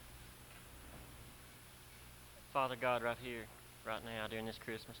Father God, right here, right now, during this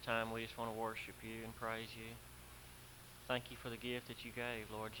Christmas time, we just want to worship you and praise you. Thank you for the gift that you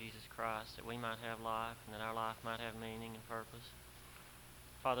gave, Lord Jesus Christ, that we might have life and that our life might have meaning and purpose.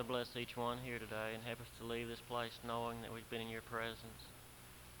 Father, bless each one here today and help us to leave this place knowing that we've been in your presence,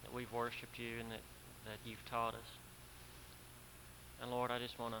 that we've worshiped you and that you've taught us. And Lord, I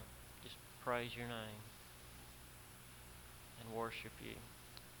just want to just praise your name and worship you.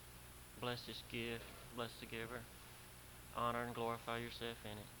 Bless this gift, bless the giver. Honor and glorify yourself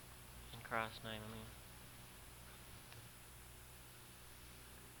in it. In Christ's name, amen.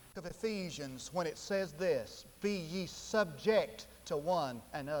 Of Ephesians, when it says this, be ye subject to one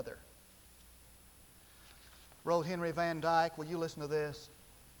another. Wrote Henry Van Dyke, will you listen to this?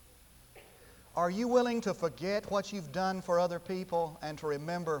 Are you willing to forget what you've done for other people and to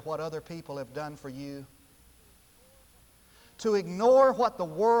remember what other people have done for you? To ignore what the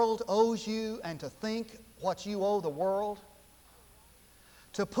world owes you and to think what you owe the world?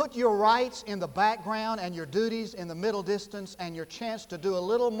 To put your rights in the background and your duties in the middle distance and your chance to do a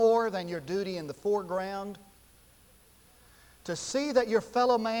little more than your duty in the foreground? To see that your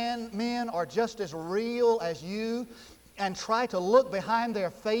fellow men are just as real as you and try to look behind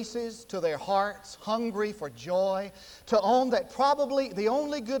their faces to their hearts, hungry for joy. To own that probably the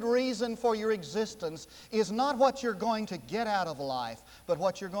only good reason for your existence is not what you're going to get out of life, but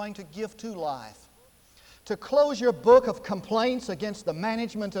what you're going to give to life. To close your book of complaints against the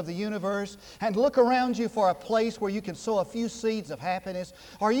management of the universe and look around you for a place where you can sow a few seeds of happiness.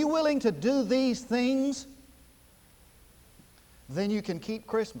 Are you willing to do these things? Then you can keep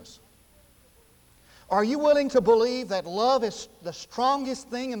Christmas. Are you willing to believe that love is the strongest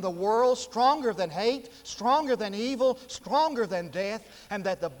thing in the world, stronger than hate, stronger than evil, stronger than death, and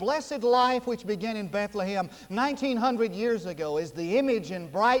that the blessed life which began in Bethlehem 1900 years ago is the image and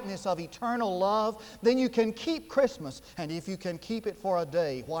brightness of eternal love? Then you can keep Christmas. And if you can keep it for a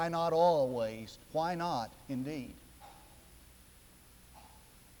day, why not always? Why not, indeed?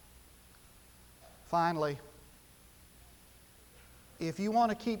 Finally, if you want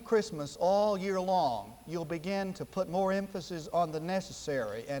to keep Christmas all year long, you'll begin to put more emphasis on the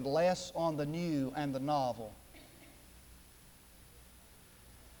necessary and less on the new and the novel.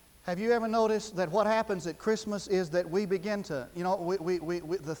 Have you ever noticed that what happens at Christmas is that we begin to,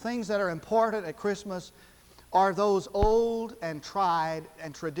 the things that are important at Christmas are those old and tried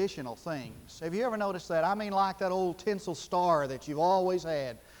and traditional things. Have you ever noticed that? I mean, like that old tinsel star that you've always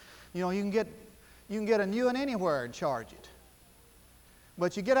had. You know, you can get a new one anywhere and charge it.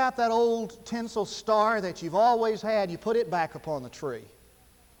 But you get out that old tinsel star that you've always had, you put it back upon the tree.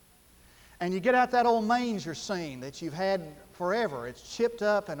 And you get out that old manger scene that you've had forever. It's chipped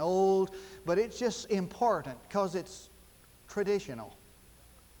up and old, but it's just important because it's traditional.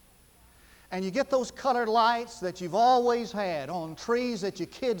 And you get those colored lights that you've always had on trees that your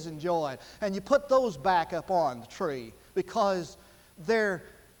kids enjoyed, and you put those back up on the tree because they're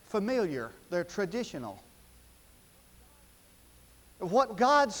familiar, they're traditional. What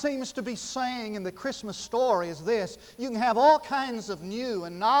God seems to be saying in the Christmas story is this: you can have all kinds of new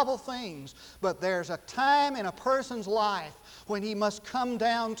and novel things, but there's a time in a person's life when he must come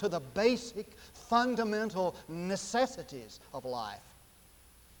down to the basic, fundamental necessities of life.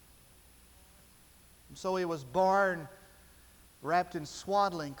 And so he was born wrapped in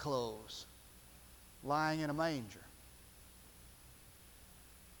swaddling clothes, lying in a manger.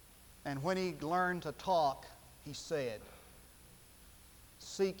 And when he learned to talk, he said,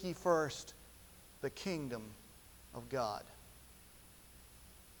 "Seek ye first the kingdom of God."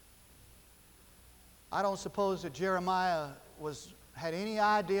 I don't suppose that Jeremiah had any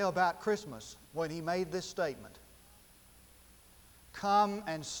idea about Christmas when he made this statement. Come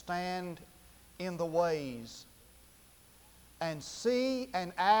and stand in the ways and see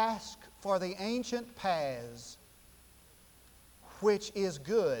and ask for the ancient paths which is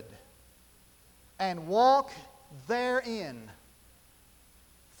good, and walk therein,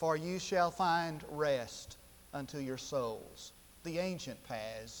 for you shall find rest unto your souls. The ancient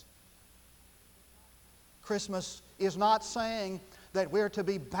paths. Christmas is not saying that we're to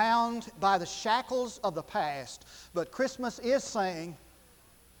be bound by the shackles of the past, but Christmas is saying,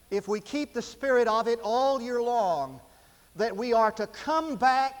 if we keep the spirit of it all year long, that we are to come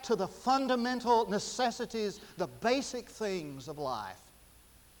back to the fundamental necessities, the basic things of life,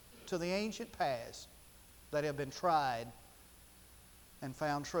 to the ancient paths that have been tried and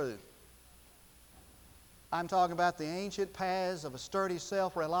found true. I'm talking about the ancient paths of a sturdy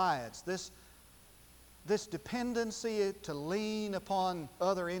self-reliance. This dependency to lean upon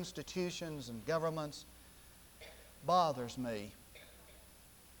other institutions and governments bothers me.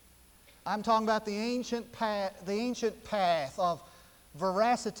 I'm talking about the ancient path of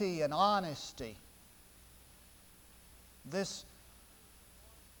veracity and honesty. This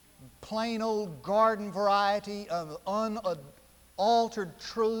plain old garden variety of unaltered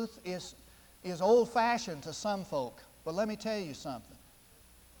truth is old-fashioned to some folk. But let me tell you something.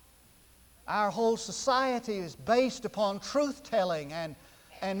 Our whole society is based upon truth-telling and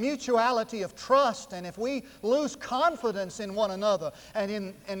mutuality of trust. And if we lose confidence in one another and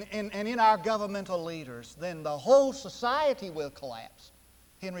in our governmental leaders, then the whole society will collapse.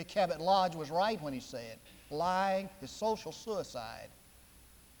 Henry Cabot Lodge was right when he said, lying is social suicide.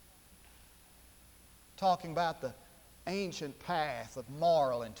 Talking about the ancient path of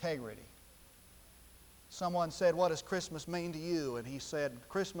moral integrity. Someone said, what does Christmas mean to you? And he said,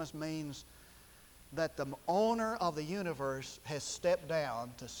 Christmas means that the owner of the universe has stepped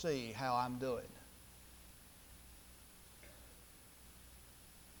down to see how I'm doing.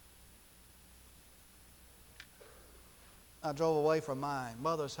 I drove away from my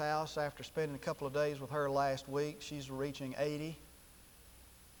mother's house after spending a couple of days with her last week. She's reaching 80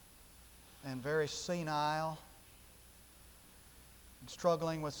 and very senile and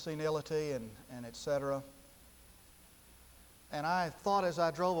struggling with senility and etc. And I thought as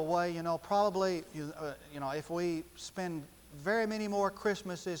I drove away, probably, if we spend very many more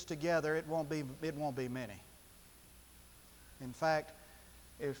Christmases together, it won't be many. In fact,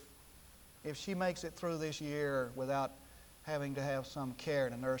 if she makes it through this year without having to have some care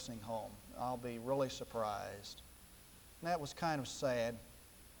in a nursing home, I'll be really surprised. And that was kind of sad.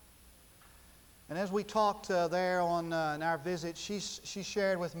 And as we talked there on in our visit, she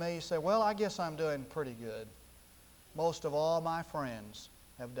shared with me, said, well, I guess I'm doing pretty good. Most of all my friends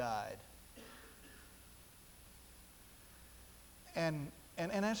have died. And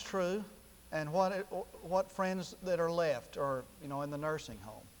that's true. And what friends that are left are, in the nursing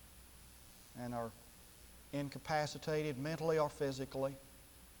home and are incapacitated mentally or physically.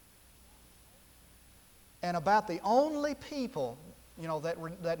 And about the only people,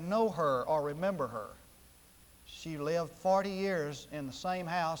 that know her or remember her. She lived 40 years in the same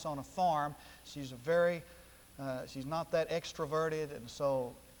house on a farm. She's she's not that extroverted, and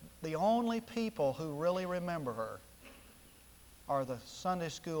so the only people who really remember her are the Sunday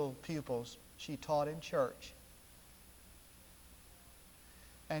school pupils she taught in church.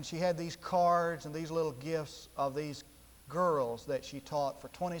 And she had these cards and these little gifts of these girls that she taught for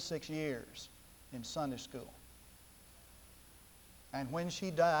 26 years in Sunday school. And when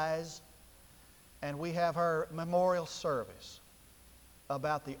she dies, and we have her memorial service,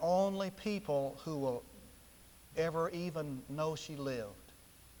 about the only people who will ever even know she lived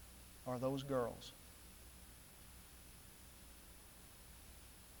are those girls.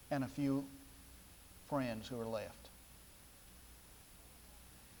 And a few friends who are left.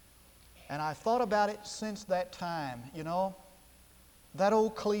 And I've thought about it since that time. That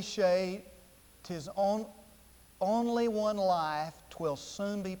old cliche, 'tis only one life, 'twill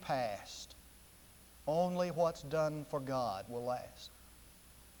soon be past. Only what's done for God will last.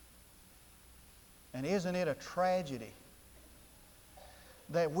 And isn't it a tragedy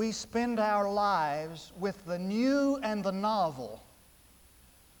that we spend our lives with the new and the novel,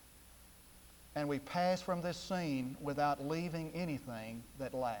 and we pass from this scene without leaving anything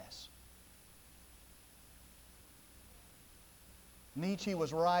that lasts? Nietzsche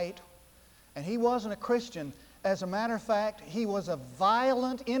was right, and he wasn't a Christian. As a matter of fact, he was a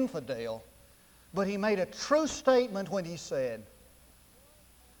violent infidel, but he made a true statement when he said,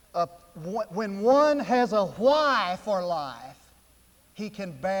 when one has a why for life, he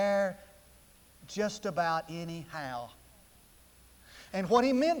can bear just about anyhow. And what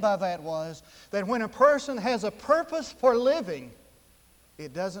he meant by that was that when a person has a purpose for living,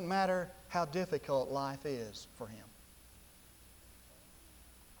 it doesn't matter how difficult life is for him.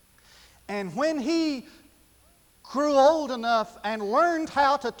 And when he grew old enough and learned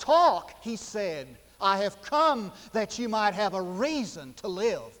how to talk, he said, I have come that you might have a reason to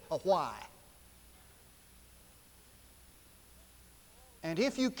live, a why. And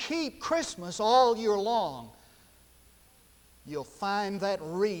if you keep Christmas all year long, you'll find that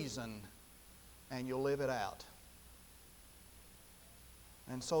reason and you'll live it out.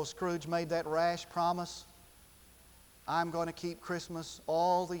 And so Scrooge made that rash promise, I'm going to keep Christmas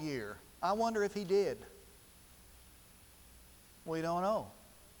all the year. I wonder if he did. We don't know.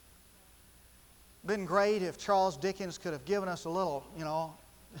 Been great if Charles Dickens could have given us a little,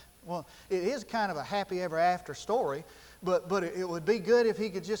 well, it is kind of a happy ever after story, but it would be good if he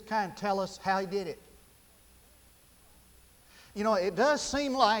could just kind of tell us how he did it. You know, it does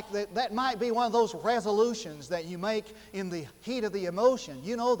seem like that might be one of those resolutions that you make in the heat of the emotion.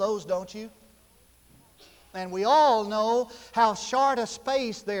 You know those, don't you? And we all know how short a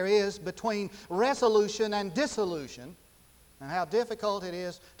space there is between resolution and dissolution, and how difficult it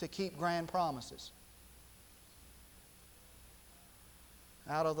is to keep grand promises.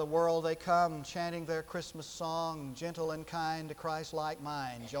 Out of the world they come, chanting their Christmas song, gentle and kind to Christ-like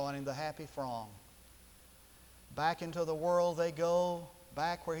mind, joining the happy throng. Back into the world they go,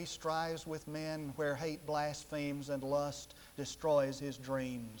 back where He strives with men, where hate blasphemes and lust destroys His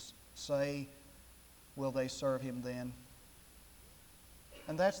dreams. Say, will they serve Him then?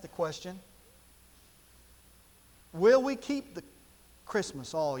 And that's the question. Will we keep the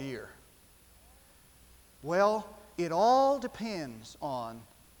Christmas all year? Well, it all depends on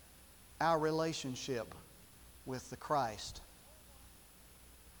our relationship with the Christ.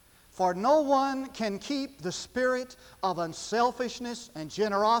 For no one can keep the spirit of unselfishness and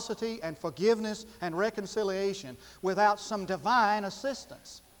generosity and forgiveness and reconciliation without some divine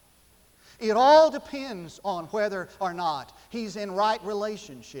assistance. It all depends on whether or not he's in right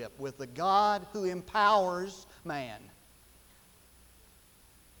relationship with the God who empowers man.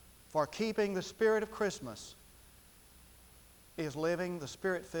 For keeping the spirit of Christmas is living the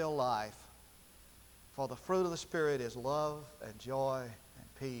Spirit-filled life. For the fruit of the Spirit is love and joy and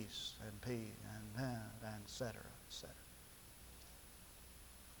peace and et cetera, et cetera.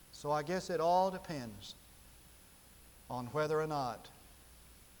 So I guess it all depends on whether or not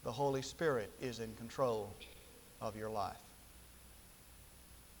the Holy Spirit is in control of your life.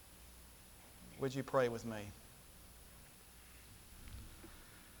 Would you pray with me?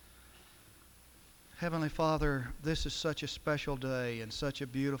 Heavenly Father, this is such a special day and such a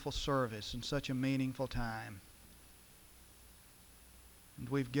beautiful service and such a meaningful time. And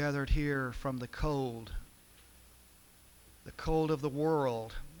we've gathered here from the cold of the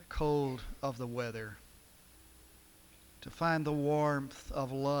world, the cold of the weather, to find the warmth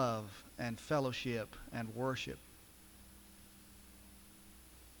of love and fellowship and worship.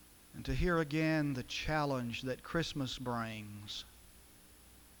 And to hear again the challenge that Christmas brings.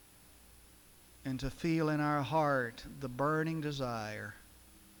 And to feel in our heart the burning desire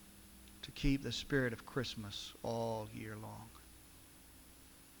to keep the spirit of Christmas all year long.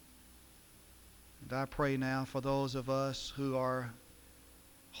 And I pray now for those of us who are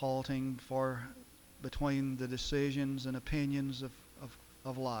halting between the decisions and opinions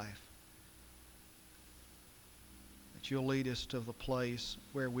of life, that you'll lead us to the place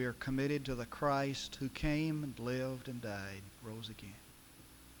where we are committed to the Christ who came and lived and died, rose again.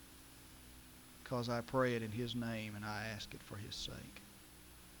 Because I pray it in His name and I ask it for His sake.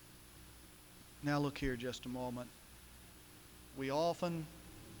 Now look here just a moment. We often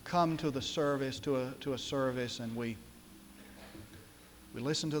come to the service, to a service, and we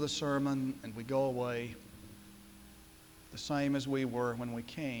listen to the sermon and we go away the same as we were when we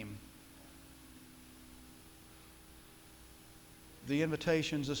came. The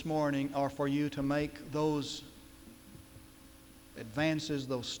invitations this morning are for you to make those advances,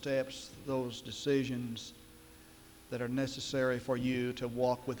 those steps, those decisions that are necessary for you to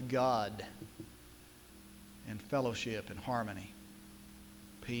walk with God in fellowship and harmony,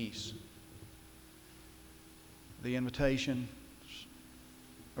 peace. The invitations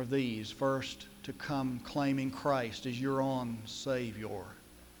are these. First, to come claiming Christ as your own Savior,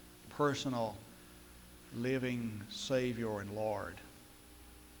 personal, living Savior and Lord.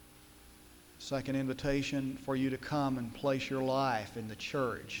 Second invitation, for you to come and place your life in the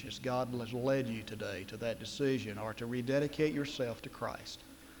church as God has led you today to that decision, or to rededicate yourself to Christ.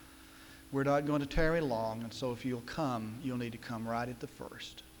 We're not going to tarry long, and so if you'll come, you'll need to come right at the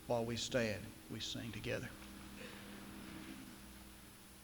first while we stand, we sing together.